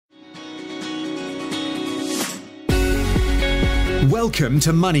Welcome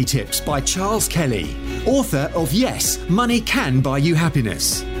to Money Tips by Charles Kelly, author of Yes, Money Can Buy You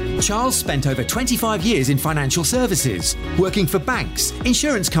Happiness. Charles spent over 25 years in financial services, working for banks,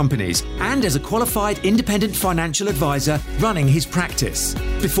 insurance companies, and as a qualified independent financial advisor running his practice,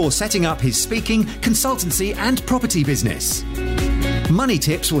 before setting up his speaking, consultancy, and property business. Money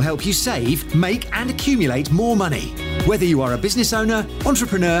Tips will help you save, make, and accumulate more money, whether you are a business owner,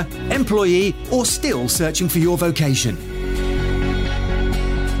 entrepreneur, employee, or still searching for your vocation.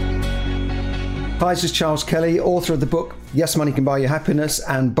 Hi, this is Charles Kelly, author of the book Yes, Money Can Buy You Happiness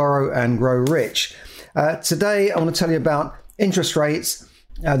and Borrow and Grow Rich. Today, I want to tell you about interest rates.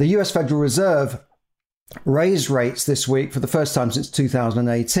 The US Federal Reserve raised rates this week for the first time since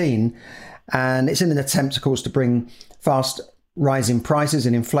 2018, and it's in an attempt, of course, to bring fast rising prices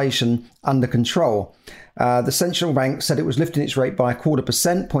and inflation under control. The central bank said it was lifting its rate by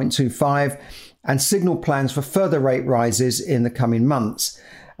 0.25%, 0.25, and signaled plans for further rate rises in the coming months.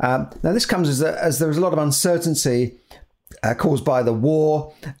 Now, this comes as there is a lot of uncertainty caused by the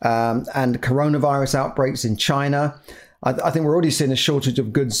war and coronavirus outbreaks in China. I think we're already seeing a shortage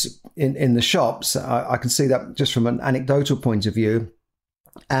of goods in the shops. I can see that just from an anecdotal point of view.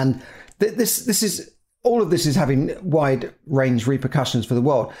 And all of this is having wide range repercussions for the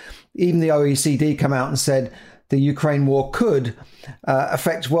world. Even the OECD come out and said the Ukraine war could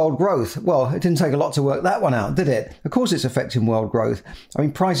affect world growth. Well, it didn't take a lot to work that one out, did it? Of course it's affecting world growth. I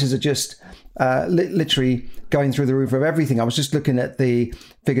mean, prices are just literally going through the roof of everything. I was just looking at the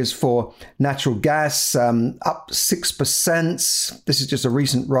figures for natural gas, up 6%. This is just a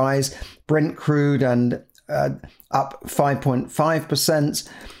recent rise. Brent crude and up 5.5%.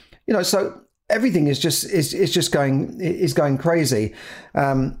 You know, so everything is just going crazy.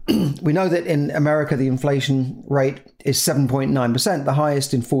 We know that in America the inflation rate is 7.9%, the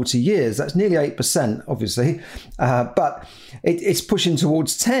highest in 40 years. That's nearly 8%, obviously, but it's pushing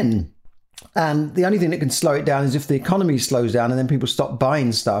towards 10. And the only thing that can slow it down is if the economy slows down and then people stop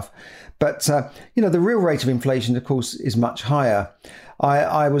buying stuff. But the real rate of inflation, of course, is much higher.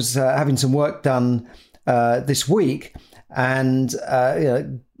 I was having some work done this week, and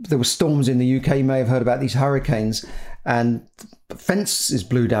there were storms in the UK. You may have heard about these hurricanes, and fences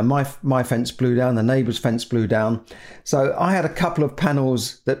blew down. My fence blew down. The neighbour's fence blew down. So I had a couple of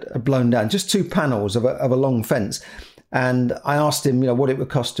panels that had blown down, just two panels of a long fence. And I asked him, what it would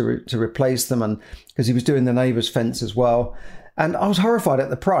cost to replace them, and because he was doing the neighbour's fence as well. And I was horrified at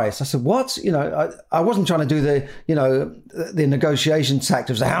the price. I said, what? I wasn't trying to do the negotiation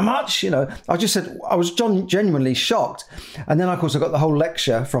tactics. How much? I just said, I was genuinely shocked. And then, of course, I got the whole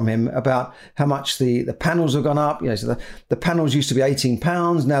lecture from him about how much the panels have gone up. So the panels used to be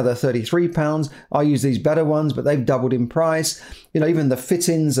 £18. Now they're £33. I use these better ones, but they've doubled in price. Even the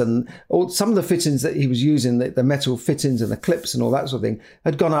fittings and some of the fittings that he was using, the metal fittings and the clips and all that sort of thing,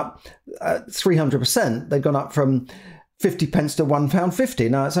 had gone up 300%. They'd gone up from 50 pence to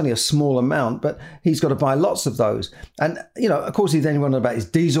 £1.50. Now, it's only a small amount, but he's got to buy lots of those. And, of course, he then went on about his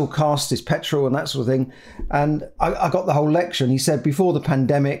diesel costs, his petrol and that sort of thing. And I got the whole lecture, and he said before the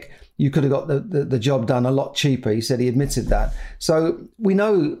pandemic, you could have got the job done a lot cheaper. He said he admitted that. So we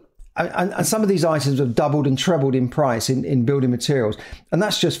know, and some of these items have doubled and trebled in price in building materials. And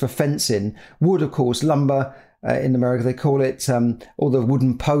that's just for fencing. Wood, of course, lumber, in America, they call it, all the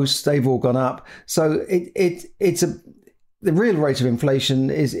wooden posts, they've all gone up. So the real rate of inflation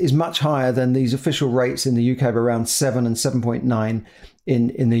is much higher than these official rates in the UK of around 7 and 7.9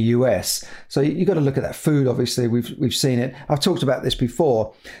 in the US. So you've got to look at that. Food, obviously, we've seen it. I've talked about this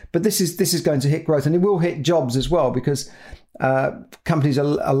before, but this is going to hit growth, and it will hit jobs as well, because companies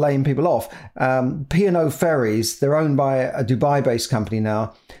are laying people off. P&O Ferries, they're owned by a Dubai-based company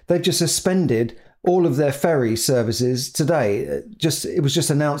now. They've just suspended all of their ferry services today. It was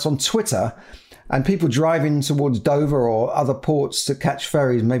just announced on Twitter. And people driving towards Dover or other ports to catch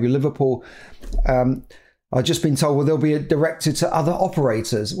ferries, maybe Liverpool, I've just been told, they'll be directed to other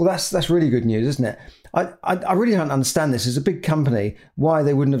operators. Well, that's really good news, isn't it? I really don't understand this. As a big company, why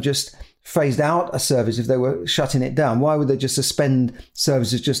they wouldn't have just phased out a service if they were shutting it down. Why would they just suspend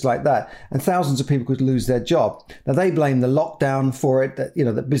services just like that? And thousands of people could lose their job. Now, they blame the lockdown for it,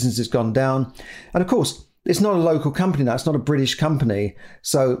 that business has gone down. And of course, it's not a local company now. It's not a British company.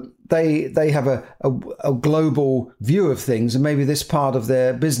 So they have a global view of things. And maybe this part of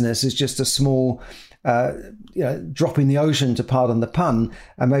their business is just a small drop in the ocean, to pardon the pun.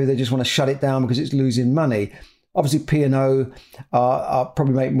 And maybe they just want to shut it down because it's losing money. Obviously, P&O are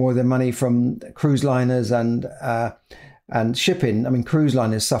probably make more of their money from cruise liners and shipping. I mean, cruise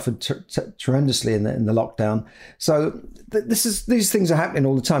liners suffered tremendously in the lockdown. So these things are happening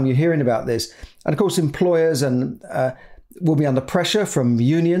all the time. You're hearing about this. And of course, employers and will be under pressure from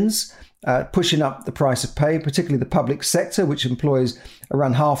unions, pushing up the price of pay, particularly the public sector, which employs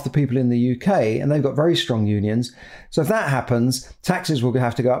around half the people in the UK, and they've got very strong unions. So if that happens, taxes will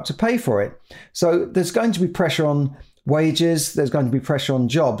have to go up to pay for it. So there's going to be pressure on wages, there's going to be pressure on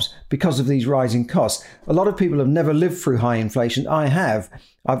jobs because of these rising costs. A lot of people have never lived through high inflation. I have.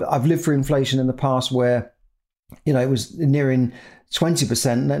 I've lived through inflation in the past where, it was nearing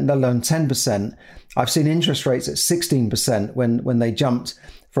 20%, let alone 10%. I've seen interest rates at 16% when they jumped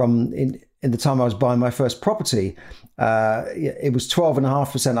from in the time I was buying my first property. It was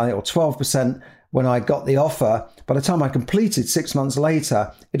 12.5%, I think, or 12% when I got the offer. By the time I completed 6 months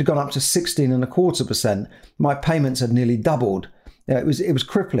later, it had gone up to 16.25%. My payments had nearly doubled. It was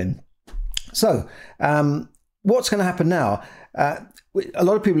crippling. So what's going to happen now? A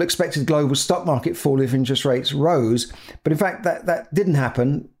lot of people expected global stock market fall if interest rates rose, but in fact that didn't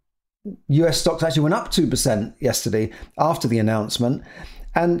happen. US stocks actually went up 2% yesterday after the announcement.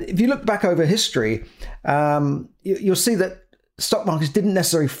 And if you look back over history, you'll see that stock markets didn't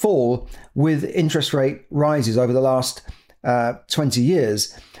necessarily fall with interest rate rises over the last 20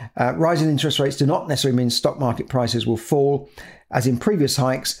 years. Rising interest rates do not necessarily mean stock market prices will fall, as in previous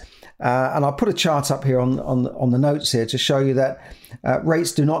hikes. And I'll put a chart up here on the notes here to show you that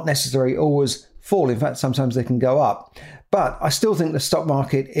rates do not necessarily always fall. In fact, sometimes they can go up. But I still think the stock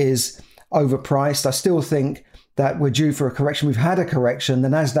market is overpriced. I still think that we're due for a correction. We've had a correction. The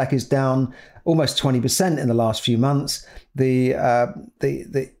Nasdaq is down almost 20% in the last few months. The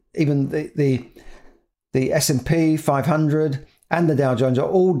S&P 500 and the Dow Jones are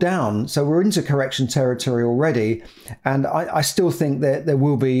all down. So we're into correction territory already. And I still think that there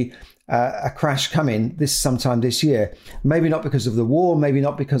will be a crash coming sometime this year. Maybe not because of the war, maybe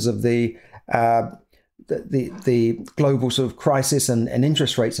not because of the global sort of crisis and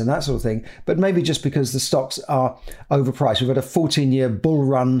interest rates and that sort of thing, but maybe just because the stocks are overpriced. We've had a 14-year bull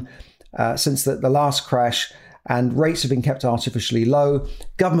run since the last crash, and rates have been kept artificially low.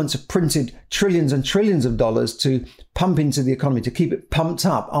 Governments have printed trillions and trillions of dollars to pump into the economy, to keep it pumped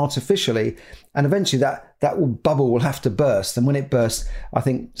up artificially. And eventually that bubble will have to burst. And when it bursts, I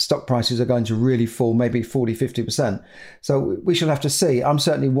think stock prices are going to really fall, maybe 40, 50%. So we shall have to see. I'm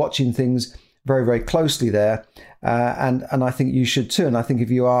certainly watching things very, very closely there. And I think you should too. And I think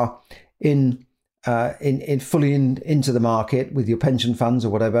if you are fully into the market with your pension funds or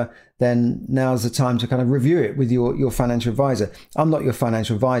whatever, then now's the time to kind of review it with your financial advisor. I'm not your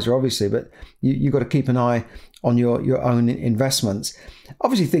financial advisor, obviously, but you've got to keep an eye on your own investments.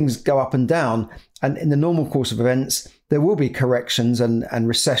 Obviously, things go up and down, and in the normal course of events, there will be corrections and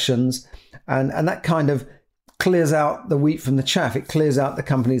recessions, and that kind of clears out the wheat from the chaff. It clears out the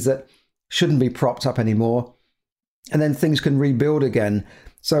companies that shouldn't be propped up anymore, and then things can rebuild again.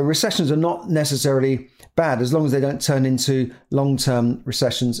 So recessions are not necessarily bad as long as they don't turn into long-term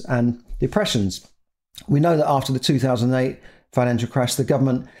recessions and depressions. We know that after the 2008 financial crash, the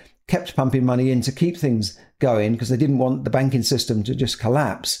government kept pumping money in to keep things going because they didn't want the banking system to just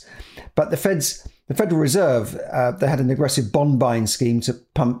collapse. But the Federal Reserve, they had an aggressive bond buying scheme to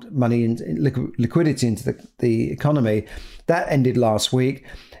pump money and liquidity into the economy. That ended last week.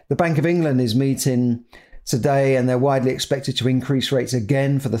 The Bank of England is meeting today, and they're widely expected to increase rates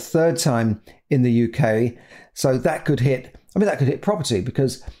again for the third time in the UK. So that could hit property,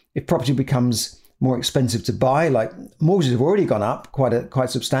 because if property becomes more expensive to buy, like mortgages have already gone up quite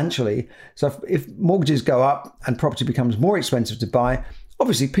substantially. So if mortgages go up and property becomes more expensive to buy,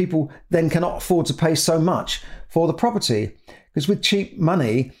 obviously people then cannot afford to pay so much for the property, because with cheap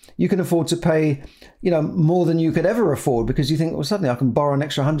money, you can afford to pay, more than you could ever afford, because you think, well, suddenly I can borrow an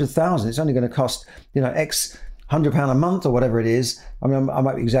extra 100,000. It's only going to cost, X £100 a month or whatever it is. I mean, I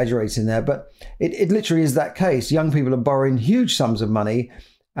might be exaggerating there, but it literally is that case. Young people are borrowing huge sums of money.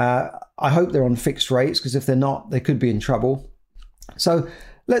 I hope they're on fixed rates, because if they're not, they could be in trouble. So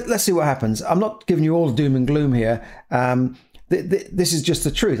let's see what happens. I'm not giving you all doom and gloom here. This is just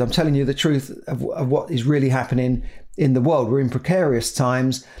the truth. I'm telling you the truth of what is really happening in the world. We're in precarious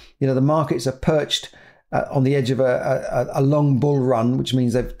times. The markets are perched on the edge of a long bull run, which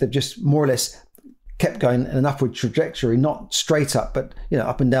means they've just more or less kept going in an upward trajectory, not straight up, but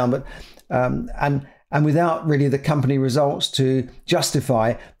up and down. But and without really the company results to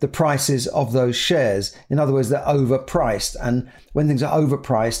justify the prices of those shares. In other words, they're overpriced. And when things are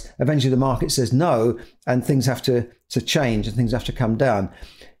overpriced, eventually the market says no, and things have to change and things have to come down.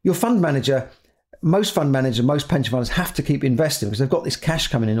 Your fund manager, most pension funds have to keep investing because they've got this cash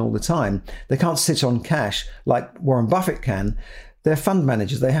coming in all the time. They can't sit on cash like Warren Buffett can. They're fund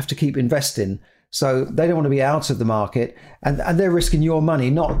managers. They have to keep investing. So they don't want to be out of the market, and they're risking your money,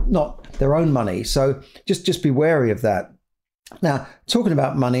 not their own money. So just be wary of that. Now, talking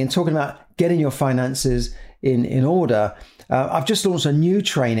about money and talking about getting your finances in order, I've just launched a new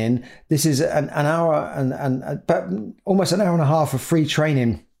training. This is an hour and almost an hour and a half of free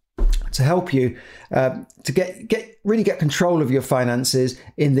training to help you to really get control of your finances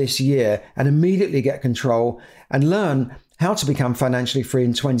in this year and immediately get control and learn how to become financially free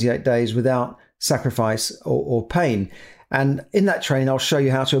in 28 days without sacrifice or pain. And in that training, I'll show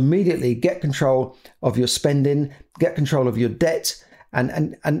you how to immediately get control of your spending, get control of your debt,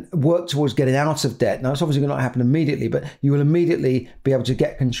 and work towards getting out of debt. Now, it's obviously not happen immediately, but you will immediately be able to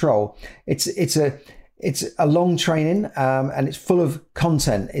get control. It's a long training and it's full of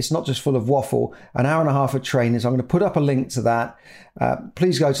content. It's not just full of waffle. An hour and a half of training. So I'm going to put up a link to that.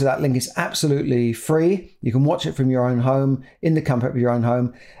 Please go to that link. It's absolutely free. You can watch it from your own home, in the comfort of your own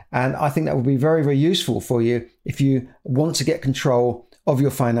home. And I think that will be very, very useful for you if you want to get control of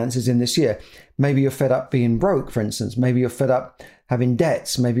your finances in this year. Maybe you're fed up being broke, for instance. Maybe you're fed up having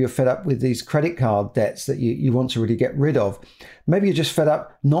debts. Maybe you're fed up with these credit card debts that you want to really get rid of. Maybe you're just fed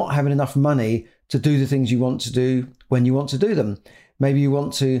up not having enough money to do the things you want to do when you want to do them. Maybe you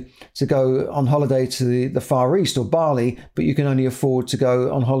want to go on holiday to the Far East or Bali, but you can only afford to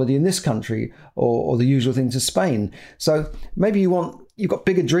go on holiday in this country or the usual thing to Spain. So maybe you've got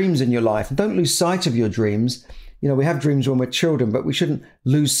bigger dreams in your life. And don't lose sight of your dreams. You know, we have dreams when we're children, but we shouldn't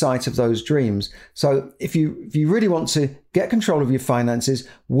lose sight of those dreams. So if you really want to get control of your finances,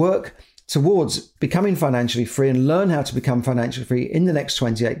 work towards becoming financially free and learn how to become financially free in the next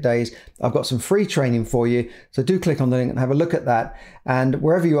 28 days, I've got some free training for you. So do click on the link and have a look at that. And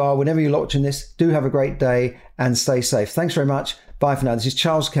wherever you are, whenever you're watching this, do have a great day and stay safe. Thanks very much. Bye for now. This is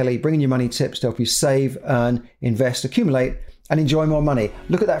Charles Kelly bringing you money tips to help you save, earn, invest, accumulate, and enjoy more money.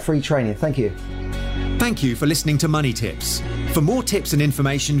 Look at that free training. Thank you. Thank you for listening to Money Tips. For more tips and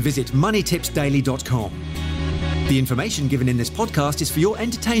information, visit moneytipsdaily.com. The information given in this podcast is for your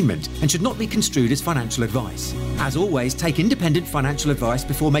entertainment and should not be construed as financial advice. As always, take independent financial advice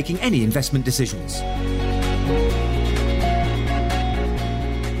before making any investment decisions.